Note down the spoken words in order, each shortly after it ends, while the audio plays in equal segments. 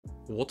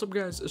What's up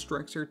guys,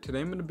 Estractz here.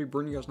 Today I'm going to be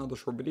bringing you guys another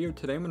short video.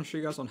 Today I'm going to show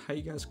you guys on how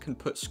you guys can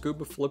put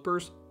scuba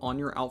flippers on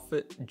your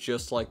outfit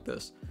just like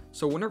this.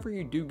 So whenever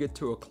you do get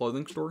to a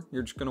clothing store,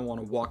 you're just going to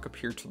want to walk up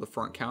here to the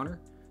front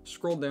counter,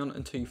 scroll down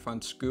until you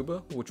find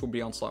scuba, which will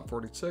be on slot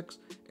 46,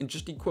 and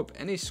just equip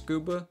any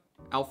scuba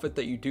outfit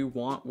that you do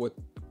want with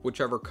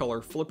whichever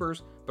color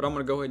flippers, but I'm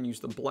going to go ahead and use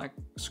the black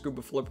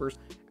scuba flippers.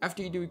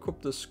 After you do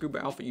equip the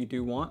scuba outfit you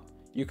do want,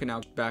 you can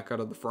now back out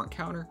of the front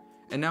counter.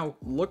 And now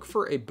look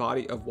for a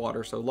body of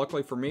water. So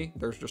luckily for me,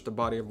 there's just a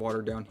body of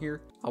water down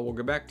here. I will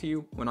get back to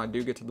you when I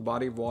do get to the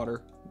body of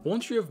water.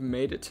 Once you have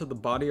made it to the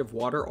body of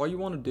water, all you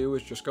want to do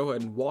is just go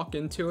ahead and walk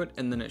into it,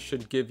 and then it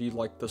should give you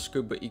like the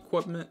scuba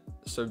equipment.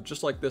 So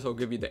just like this, it'll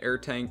give you the air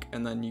tank,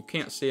 and then you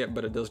can't see it,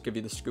 but it does give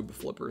you the scuba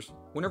flippers.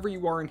 Whenever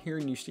you are in here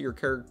and you see your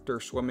character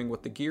swimming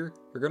with the gear,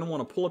 you're going to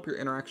want to pull up your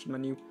interaction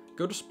menu,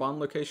 go to spawn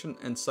location,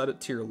 and set it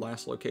to your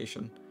last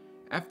location.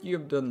 After you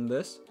have done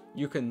this,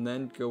 you can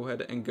then go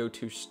ahead and go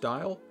to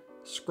style,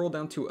 scroll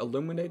down to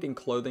illuminating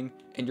clothing,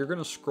 and you're going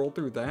to scroll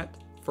through that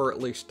for at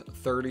least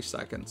 30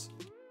 seconds.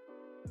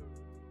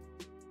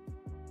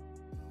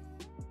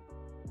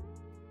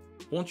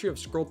 Once you have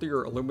scrolled through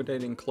your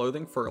illuminating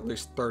clothing for at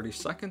least 30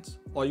 seconds,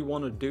 all you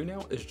want to do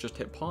now is just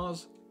hit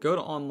pause, go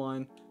to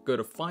online, go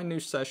to find new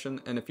session,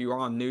 and if you are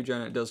on new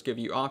gen it does give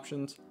you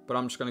options, but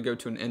I'm just going to go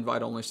to an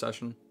invite only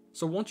session.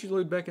 So once you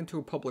load back into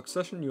a public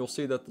session, you'll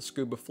see that the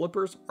scuba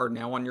flippers are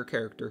now on your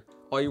character.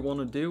 All you want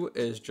to do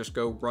is just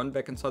go run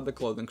back inside the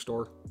clothing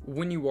store.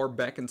 When you are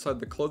back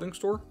inside the clothing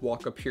store,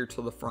 walk up here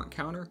to the front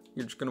counter.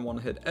 You're just going to want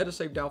to hit edit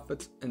saved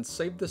outfits and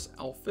save this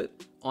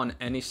outfit on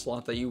any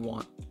slot that you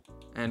want.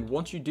 And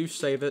once you do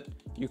save it,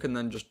 you can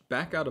then just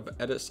back out of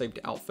edit saved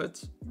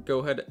outfits, go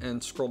ahead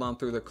and scroll down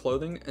through the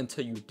clothing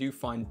until you do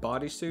find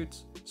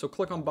bodysuits. So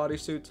click on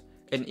bodysuits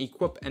and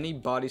equip any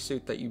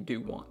bodysuit that you do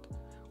want.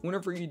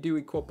 Whenever you do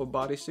equip a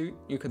bodysuit,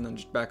 you can then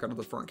just back out of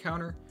the front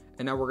counter,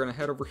 and now we're going to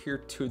head over here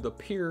to the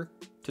pier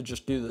to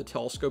just do the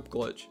telescope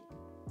glitch.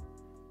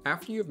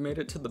 After you've made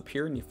it to the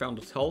pier and you found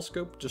a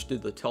telescope, just do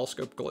the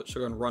telescope glitch.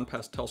 So go and run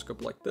past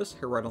telescope like this,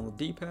 hit right on the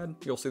D-pad,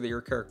 you'll see that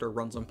your character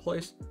runs in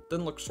place,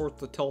 then look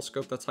towards the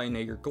telescope, that's how you know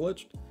you're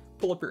glitched.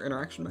 Pull up your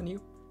interaction menu,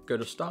 go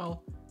to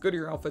style, go to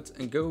your outfits,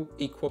 and go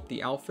equip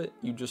the outfit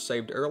you just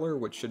saved earlier,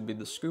 which should be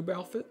the scuba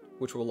outfit,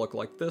 which will look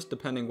like this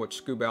depending which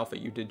scuba outfit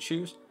you did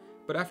choose.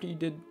 But after you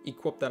did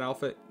equip that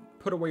outfit,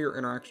 put away your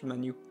interaction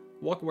menu,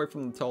 walk away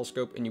from the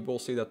telescope, and you will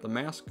see that the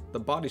mask,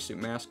 the bodysuit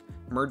mask,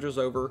 merges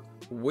over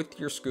with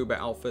your scuba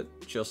outfit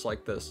just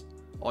like this.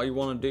 All you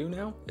want to do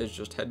now is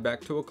just head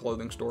back to a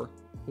clothing store.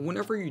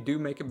 Whenever you do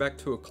make it back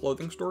to a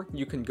clothing store,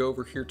 you can go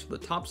over here to the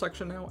top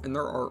section now, and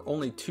there are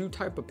only two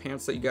types of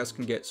pants that you guys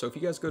can get. So if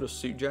you guys go to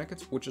suit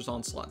jackets, which is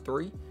on slot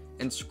 3,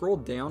 and scroll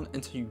down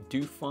until you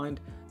do find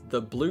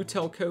the blue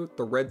tailcoat,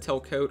 the red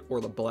tailcoat,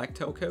 or the black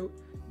tailcoat,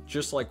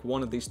 just like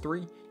one of these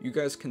three, you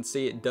guys can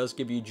see it does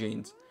give you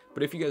jeans.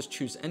 But if you guys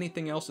choose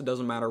anything else, it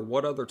doesn't matter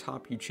what other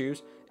top you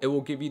choose, it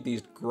will give you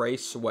these gray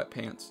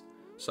sweatpants.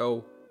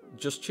 So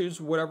just choose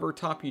whatever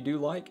top you do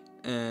like,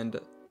 and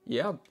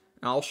yeah,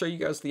 I'll show you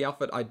guys the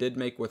outfit I did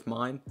make with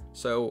mine.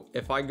 So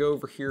if I go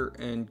over here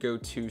and go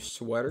to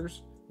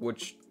sweaters,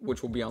 which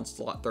will be on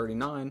slot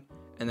 39,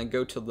 and then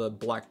go to the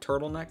black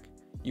turtleneck,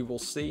 you will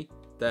see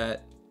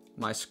that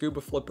my scuba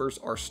flippers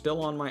are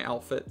still on my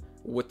outfit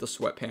with the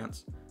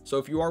sweatpants. So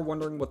if you are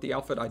wondering what the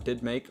outfit I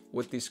did make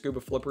with these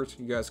scuba flippers,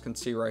 you guys can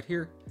see right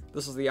here.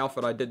 This is the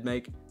outfit I did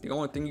make. The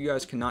only thing you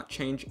guys cannot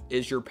change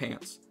is your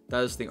pants.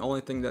 That is the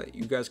only thing that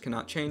you guys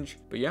cannot change.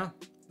 But yeah,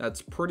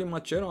 that's pretty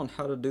much it on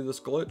how to do this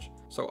glitch.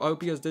 So I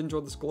hope you guys did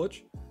enjoy this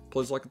glitch.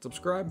 Please like and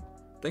subscribe.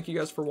 Thank you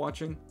guys for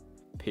watching.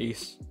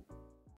 Peace.